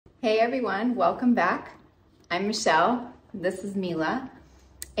Hey everyone, welcome back. I'm Michelle, this is Mila,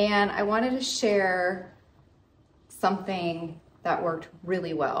 and I wanted to share something that worked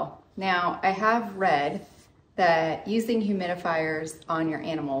really well. Now, I have read that using humidifiers on your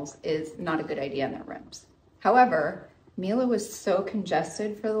animals is not a good idea in their rooms. However, Mila was so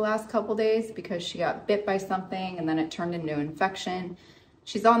congested for the last couple days because she got bit by something and then it turned into an infection.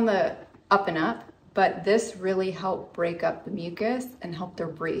 She's on the up and up, but this really helped break up the mucus and helped her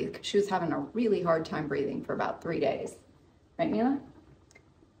breathe. She was having a really hard time breathing for about 3 days. Right, Mila?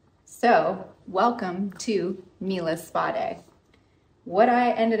 So, welcome to Mila's Spa Day. What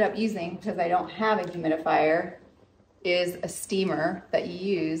I ended up using, because I don't have a humidifier, is a steamer that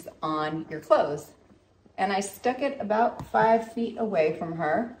you use on your clothes. And I stuck it about 5 feet away from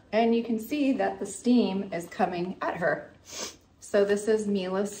her, and you can see that the steam is coming at her. So this is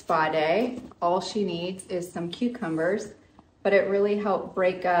Mila's Spa Day. All she needs is some cucumbers, but it really helped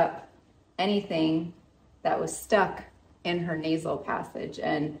break up anything that was stuck in her nasal passage,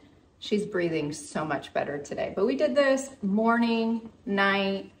 and she's breathing so much better today. But we did this morning,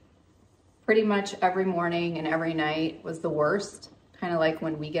 night, pretty much every morning and every night was the worst. Kind of like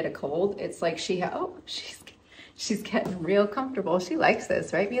when we get a cold. It's like she's getting real comfortable. She likes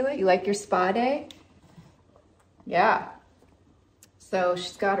this, right, Mila? You like your spa day? Yeah. So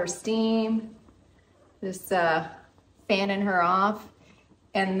she's got her steam, just fanning her off,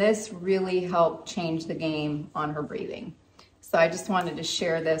 and this really helped change the game on her breathing. So I just wanted to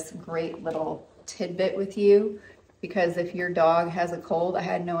share this great little tidbit with you, because if your dog has a cold, I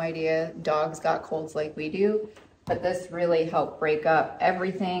had no idea dogs got colds like we do, but this really helped break up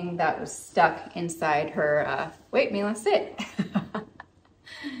everything that was stuck inside her. Wait, Mila, sit.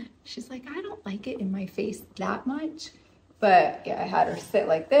 She's like, I don't like it in my face that much. But yeah, I had her sit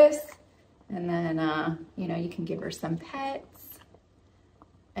like this, and then, you can give her some pets.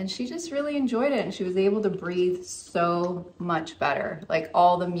 And she just really enjoyed it, and she was able to breathe so much better. Like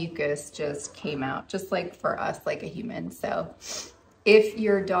all the mucus just came out, just like for us, like a human. So if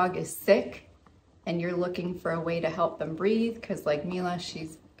your dog is sick and you're looking for a way to help them breathe, because like Mila,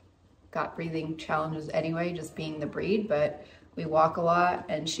 she's got breathing challenges anyway, just being the breed, but we walk a lot,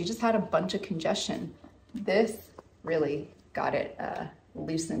 and she just had a bunch of congestion. This really got it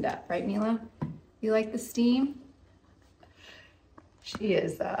loosened up, right, Mila? You like the steam? She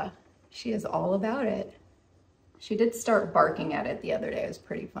is all about it. She did start barking at it the other day. It was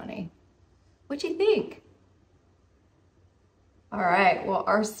pretty funny. What'd you think? All right, well,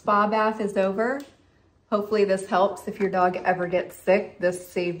 our spa bath is over. Hopefully this helps if your dog ever gets sick. This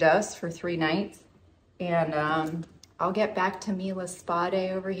saved us for 3 nights. And I'll get back to Mila's spa day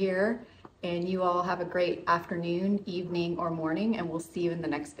over here. And you all have a great afternoon, evening, or morning, and we'll see you in the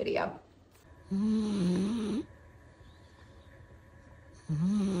next video.